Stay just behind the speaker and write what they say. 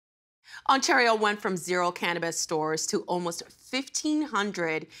Ontario went from 0 cannabis stores to almost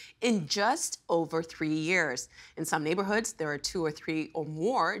 1,500 in just over 3 years. In some neighborhoods, there are 2 or 3 or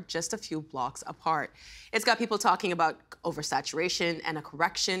more just a few blocks apart. It's got people talking about oversaturation and a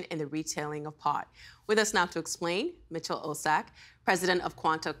correction in the retailing of pot. With us now to explain, Mitchell Osak, president of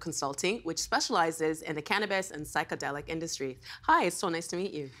Quanta Consulting, which specializes in the cannabis and psychedelic industry. Hi, it's so nice to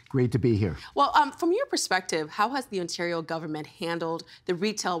meet you. Great to be here. Well, from your perspective, how has the Ontario government handled the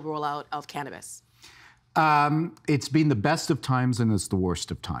retail rollout of cannabis? It's been the best of times and it's the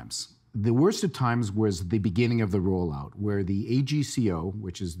worst of times. The worst of times was the beginning of the rollout, where the AGCO,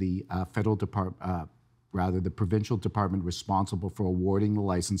 which is the the provincial department responsible for awarding the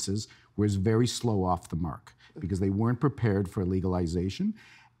licenses, was very slow off the mark because they weren't prepared for legalization.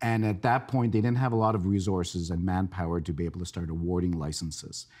 And at that point, they didn't have a lot of resources and manpower to be able to start awarding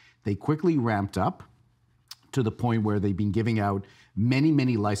licenses. They quickly ramped up to the point where they've been giving out many,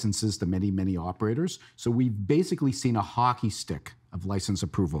 many licenses to many, many operators. So we've basically seen a hockey stick of license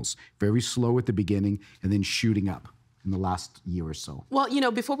approvals, very slow at the beginning and then shooting up in the last year or so. Well, you know,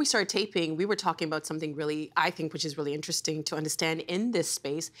 before we started taping, we were talking about something really, I think, which is really interesting to understand in this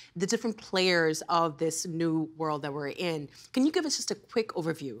space, the different players of this new world that we're in. Can you give us just a quick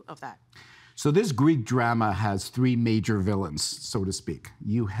overview of that? So this Greek drama has 3 major villains, so to speak.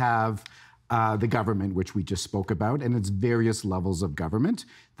 You have the government, which we just spoke about, and its various levels of government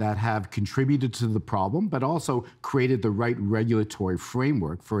that have contributed to the problem, but also created the right regulatory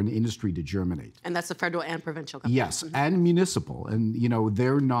framework for an industry to germinate. And that's the federal and provincial government. Yes, and municipal. And, you know,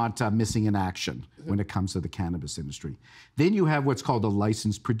 they're not missing in action when it comes to the cannabis industry. Then you have what's called the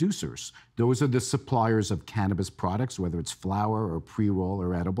licensed producers. Those are the suppliers of cannabis products, whether it's flower or pre-roll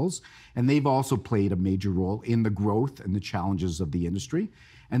or edibles. And they've also played a major role in the growth and the challenges of the industry.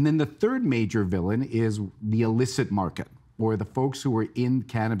 And then the third major villain is the illicit market, or the folks who were in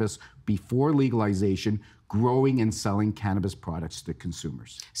cannabis before legalization, growing and selling cannabis products to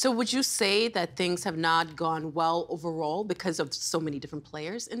consumers. So would you say that things have not gone well overall because of so many different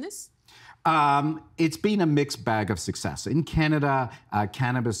players in this? It's been a mixed bag of success. In Canada,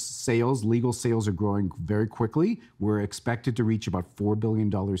 cannabis sales, legal sales are growing very quickly. We're expected to reach about $4 billion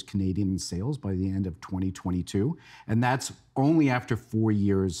Canadian in sales by the end of 2022. And that's only after 4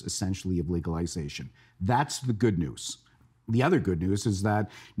 years, essentially, of legalization. That's the good news. The other good news is that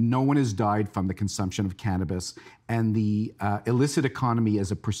no one has died from the consumption of cannabis, and the illicit economy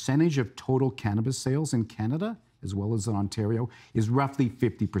as a percentage of total cannabis sales in Canada, as well as in Ontario, is roughly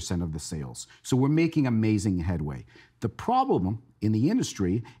 50% of the sales. So we're making amazing headway. The problem in the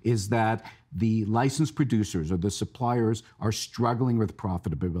industry is that the licensed producers or the suppliers are struggling with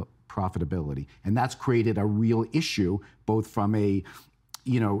profitability. And that's created a real issue, both from a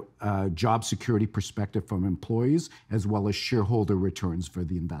job security perspective from employees, as well as shareholder returns for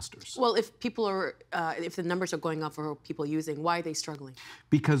the investors. Well, if people are, if the numbers are going up for people using, why are they struggling?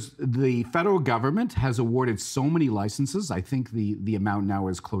 Because the federal government has awarded so many licenses. I think the amount now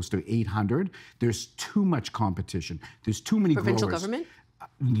is close to 800. There's too much competition. There's too many Provincial growers. government?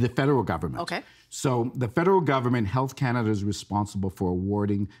 The federal government. Okay. So the federal government, Health Canada, is responsible for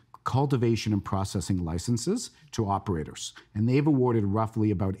awarding cultivation and processing licenses to operators. And they've awarded roughly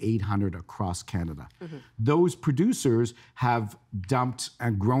about 800 across Canada. Those producers have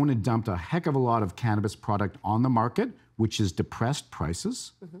grown and dumped a heck of a lot of cannabis product on the market, which has depressed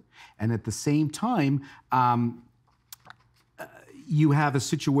prices. And at the same time, you have a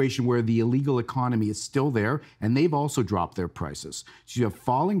situation where the illegal economy is still there, and they've also dropped their prices. So you have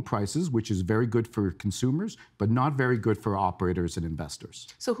falling prices, which is very good for consumers, but not very good for operators and investors.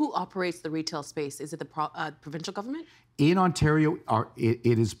 So who operates the retail space? Is it the provincial government? In Ontario,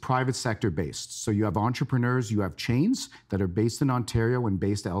 it is private sector based. So you have entrepreneurs, you have chains that are based in Ontario and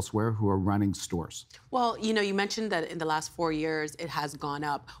based elsewhere who are running stores. Well, you know, you mentioned that in the last 4 years, it has gone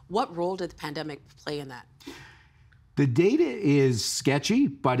up. What role did the pandemic play in that? The data is sketchy,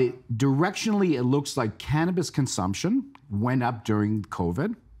 but directionally it looks like cannabis consumption went up during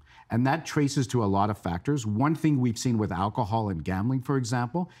COVID, and that traces to a lot of factors. One thing we've seen with alcohol and gambling, for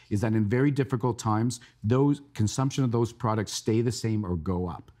example, is that in very difficult times, consumption of those products stay the same or go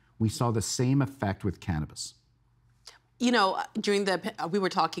up. We saw the same effect with cannabis. You know, we were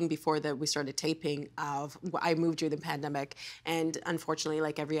talking before that we started taping of, I moved during the pandemic, and unfortunately,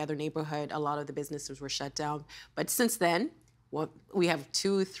 like every other neighborhood, a lot of the businesses were shut down. But since then, we have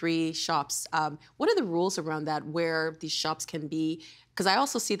 2, 3 shops. What are the rules around that, where these shops can be? Because I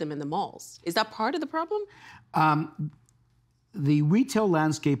also see them in the malls. Is that part of the problem? The retail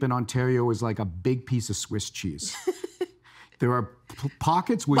landscape in Ontario is like a big piece of Swiss cheese. There are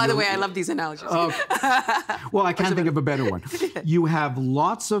pockets where By the way, I love these analogies. Well, I can't think of a better one. You have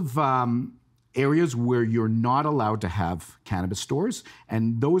lots of areas where you're not allowed to have cannabis stores,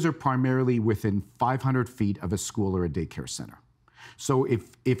 and those are primarily within 500 feet of a school or a daycare center. So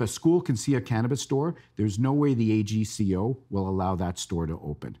if a school can see a cannabis store, there's no way the AGCO will allow that store to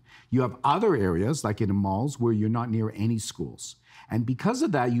open. You have other areas, like in malls, where you're not near any schools. And because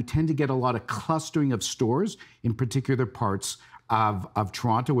of that, you tend to get a lot of clustering of stores in particular parts of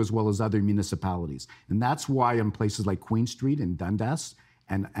Toronto, as well as other municipalities. And that's why in places like Queen Street and Dundas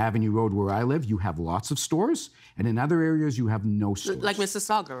and Avenue Road, where I live, you have lots of stores. And in other areas, you have no stores. Like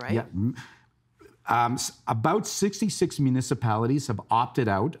Mississauga, right? Yeah. About 66 municipalities have opted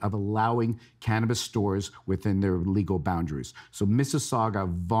out of allowing cannabis stores within their legal boundaries. So Mississauga,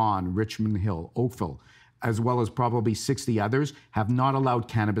 Vaughan, Richmond Hill, Oakville, as well as probably 60 others, have not allowed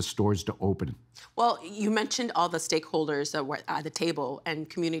cannabis stores to open. Well, you mentioned all the stakeholders that were at the table, and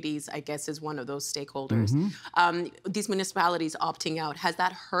communities, I guess, is one of those stakeholders. These municipalities opting out, has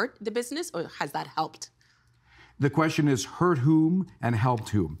that hurt the business or has that helped? The question is, hurt whom and helped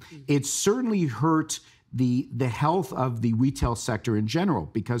whom? It certainly hurt the health of the retail sector in general,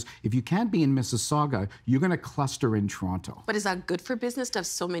 because if you can't be in Mississauga, you're going to cluster in Toronto. But is that good for business to have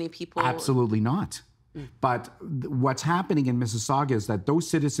so many people? Absolutely not. But what's happening in Mississauga is that those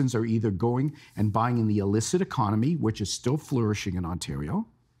citizens are either going and buying in the illicit economy, which is still flourishing in Ontario.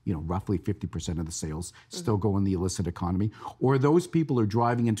 You know, roughly 50% of the sales still go in the illicit economy, or those people are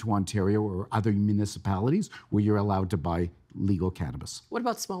driving into Ontario or other municipalities where you're allowed to buy legal cannabis. What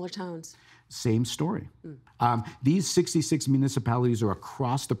about smaller towns? Same story. These 66 municipalities are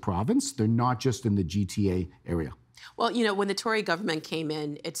across the province. They're not just in the GTA area. Well, you know, when the Tory government came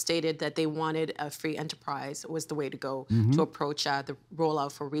in, it stated that they wanted a free enterprise was the way to go to approach the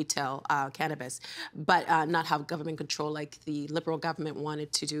rollout for retail cannabis, but not have government control like the Liberal government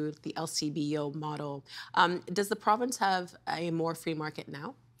wanted to do, the LCBO model. Does the province have a more free market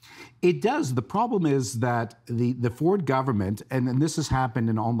now? It does. The problem is that the Ford government, and this has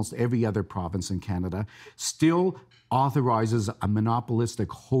happened in almost every other province in Canada, still authorizes a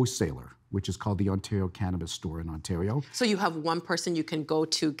monopolistic wholesaler, which is called the Ontario Cannabis Store in Ontario. So you have one person you can go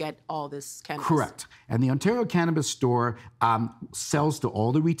to get all this cannabis? Correct. And the Ontario Cannabis Store sells to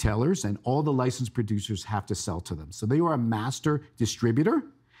all the retailers, and all the licensed producers have to sell to them. So they are a master distributor,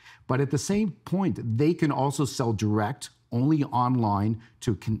 but at the same point, they can also sell direct only online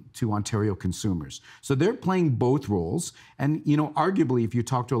to Ontario consumers. So they're playing both roles. And, you know, arguably, if you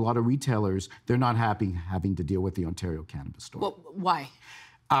talk to a lot of retailers, they're not happy having to deal with the Ontario Cannabis Store. Well, why?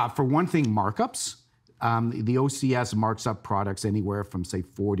 For one thing, markups. The OCS marks up products anywhere from, say,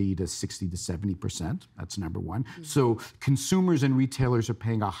 40 to 60 to 70%. That's number one. So consumers and retailers are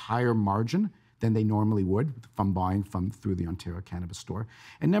paying a higher margin than they normally would from buying through the Ontario Cannabis Store.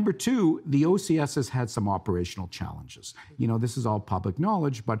 And number two, the OCS has had some operational challenges. You know, this is all public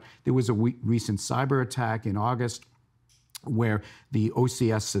knowledge, but there was a recent cyber attack in August where the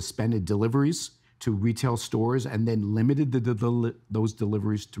OCS suspended deliveries to retail stores and then limited those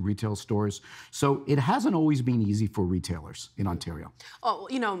deliveries to retail stores. So it hasn't always been easy for retailers in Ontario. Oh,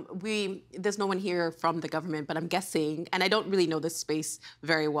 you know, there's no one here from the government, but I'm guessing, and I don't really know this space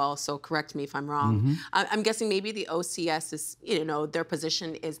very well, so correct me if I'm wrong. I'm guessing maybe the OCS is, you know, their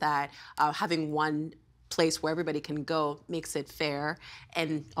position is that having one place where everybody can go makes it fair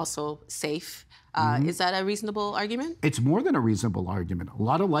and also safe. Is that a reasonable argument? It's more than a reasonable argument. A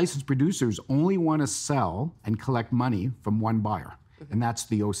lot of licensed producers only want to sell and collect money from one buyer, and that's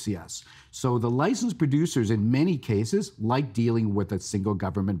the OCS. So the licensed producers, in many cases, like dealing with a single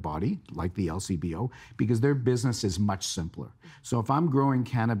government body, like the LCBO, because their business is much simpler. So if I'm growing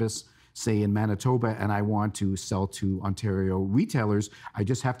cannabis, say in Manitoba, and I want to sell to Ontario retailers, I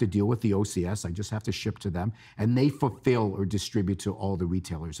just have to deal with the OCS, I just have to ship to them, and they fulfill or distribute to all the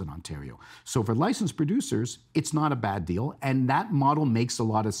retailers in Ontario. So for licensed producers, it's not a bad deal, and that model makes a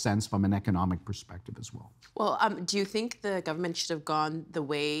lot of sense from an economic perspective as well. Well, do you think the government should have gone the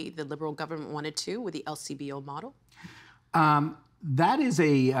way the Liberal government wanted to with the LCBO model? That is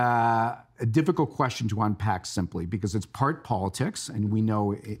a difficult question to unpack simply because it's part politics, and we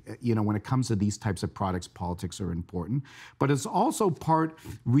know, you know, when it comes to these types of products, politics are important, but it's also part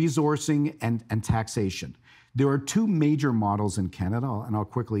resourcing and taxation. There are two major models in Canada, and I'll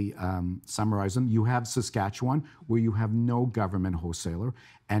quickly summarize them. You have Saskatchewan, where you have no government wholesaler,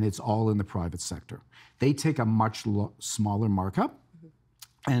 and it's all in the private sector. They take a much smaller markup.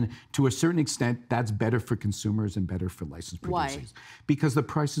 And to a certain extent, that's better for consumers and better for licensed producers. Why? Because the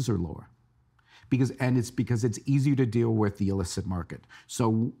prices are lower. it's because it's easier to deal with the illicit market.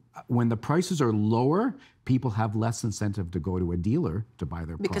 So when the prices are lower, people have less incentive to go to a dealer to buy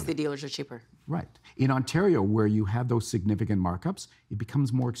their product. Because the dealers are cheaper. Right. In Ontario, where you have those significant markups, it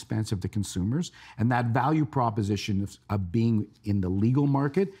becomes more expensive to consumers, and that value proposition of being in the legal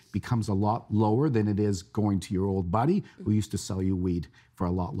market becomes a lot lower than it is going to your old buddy who used to sell you weed for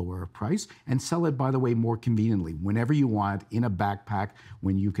a lot lower price, and sell it, by the way, more conveniently, whenever you want, in a backpack,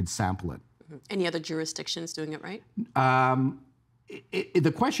 when you could sample it. Any other jurisdictions doing it right?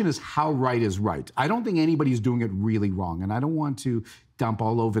 The question is how right is right. I don't think anybody's doing it really wrong, and I don't want to dump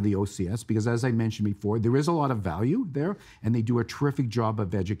all over the OCS because, as I mentioned before, there is a lot of value there, and they do a terrific job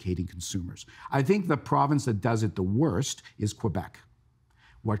of educating consumers. I think the province that does it the worst is Quebec.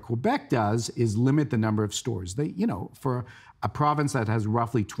 What Quebec does is limit the number of stores. They, for a province that has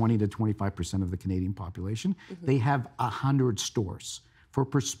roughly 20 to 25% of the Canadian population, they have 100 stores. For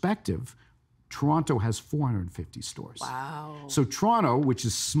perspective, Toronto has 450 stores. Wow. So Toronto, which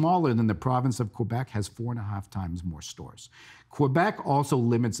is smaller than the province of Quebec, has 4.5 times more stores. Quebec also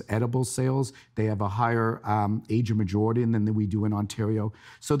limits edible sales. They have a higher age of majority than we do in Ontario.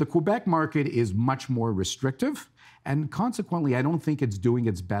 So the Quebec market is much more restrictive. And consequently, I don't think it's doing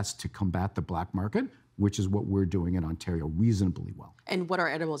its best to combat the black market, which is what we're doing in Ontario reasonably well. And what are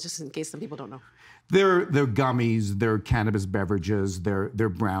edibles, just in case some people don't know? They're gummies, they're cannabis beverages, they're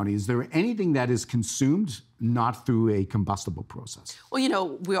brownies, they're anything that is consumed not through a combustible process.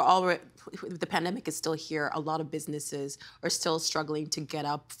 Well, the pandemic is still here. A lot of businesses are still struggling to get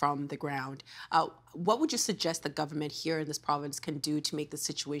up from the ground. What would you suggest the government here in this province can do to make the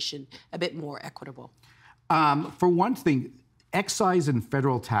situation a bit more equitable? For one thing, excise and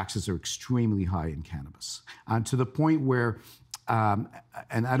federal taxes are extremely high in cannabis, to the point where,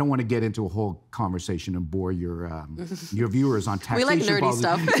 and I don't want to get into a whole conversation and bore your viewers on taxation. We like nerdy policy.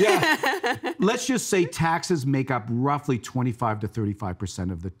 stuff. Yeah. Let's just say taxes make up roughly 25 to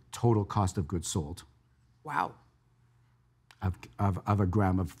 35% of the total cost of goods sold. Wow. Of a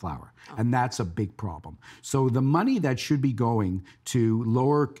gram of flour. And that's a big problem. So the money that should be going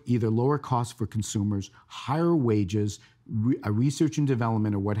to either lower costs for consumers, higher wages, research and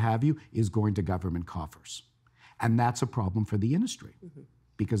development, or what have you, is going to government coffers. And that's a problem for the industry.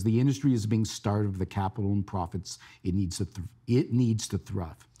 Because the industry is being starved of the capital and profits it needs to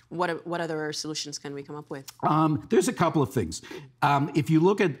thrive. What other solutions can we come up with? There's a couple of things. If you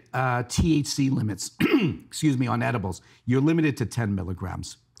look at THC limits, excuse me, on edibles, you're limited to 10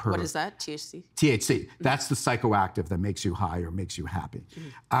 milligrams per. What is that, THC? THC. That's the psychoactive that makes you high or makes you happy.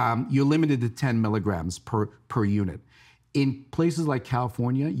 You're limited to 10 milligrams per unit. In places like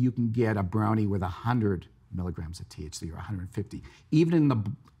California, you can get a brownie with 100 milligrams of THC or 150. Even in the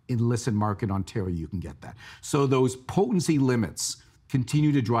illicit market in Ontario, you can get that. So those potency limits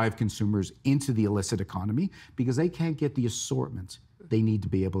continue to drive consumers into the illicit economy because they can't get the assortment they need to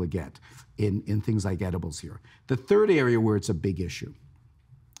be able to get in things like edibles here. The third area where it's a big issue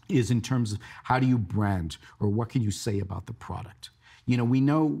is in terms of how do you brand or what can you say about the product? We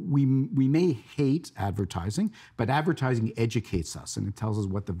know we may hate advertising, but advertising educates us and it tells us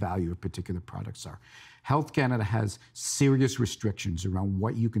what the value of particular products are. Health Canada has serious restrictions around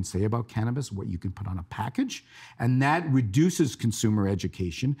what you can say about cannabis, what you can put on a package, and that reduces consumer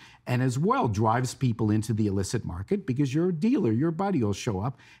education and as well drives people into the illicit market because your dealer, your buddy will show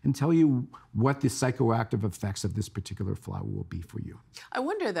up and tell you what the psychoactive effects of this particular flower will be for you. I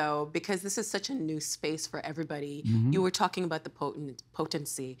wonder though, because this is such a new space for everybody, you were talking about the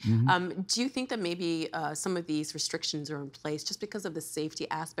potency. Do you think that maybe some of these restrictions are in place just because of the safety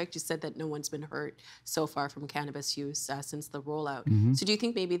aspect? You said that no one's been hurt so far from cannabis use since the rollout. So do you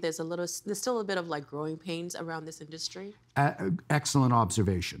think maybe there's still a bit of like growing pains around this industry? Excellent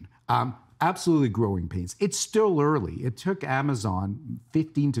observation. Absolutely growing pains. It's still early. It took Amazon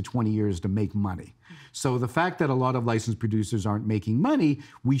 15 to 20 years to make money. So the fact that a lot of licensed producers aren't making money,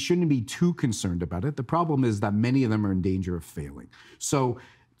 we shouldn't be too concerned about it. The problem is that many of them are in danger of failing. So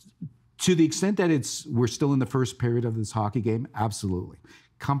to the extent that we're still in the first period of this hockey game, absolutely.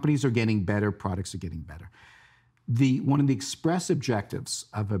 Companies are getting better, products are getting better. One of the express objectives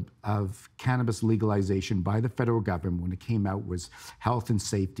of cannabis legalization by the federal government when it came out was health and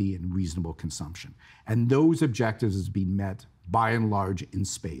safety and reasonable consumption. And those objectives has been met by and large in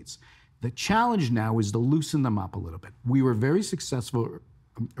spades. The challenge now is to loosen them up a little bit. We were very successful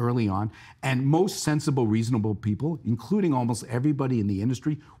early on, and most sensible, reasonable people, including almost everybody in the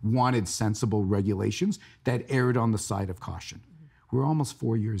industry, wanted sensible regulations that erred on the side of caution. We're almost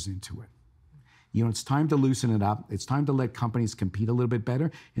 4 years into it. You know, it's time to loosen it up. It's time to let companies compete a little bit better.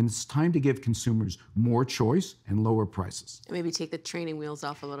 And it's time to give consumers more choice and lower prices. And maybe take the training wheels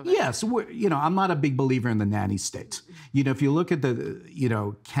off a little bit. Yes, you know, I'm not a big believer in the nanny state. You know, if you look at the, you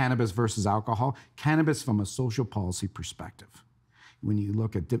know, cannabis versus alcohol, cannabis from a social policy perspective. When you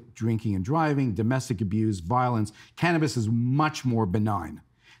look at drinking and driving, domestic abuse, violence, cannabis is much more benign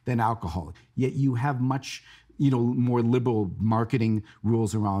than alcohol. Yet you have much, you know, more liberal marketing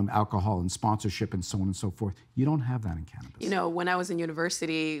rules around alcohol and sponsorship and so on and so forth. You don't have that in cannabis. You know, when I was in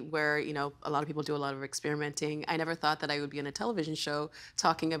university where, you know, a lot of people do a lot of experimenting, I never thought that I would be on a television show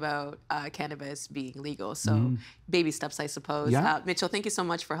talking about cannabis being legal. So baby steps, I suppose. Yeah. Mitchell, thank you so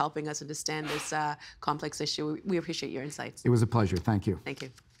much for helping us understand this complex issue. We appreciate your insights. It was a pleasure. Thank you. Thank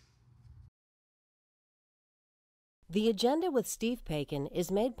you. The Agenda with Steve Paikin is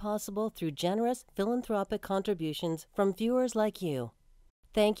made possible through generous philanthropic contributions from viewers like you.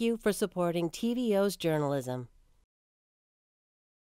 Thank you for supporting TVO's journalism.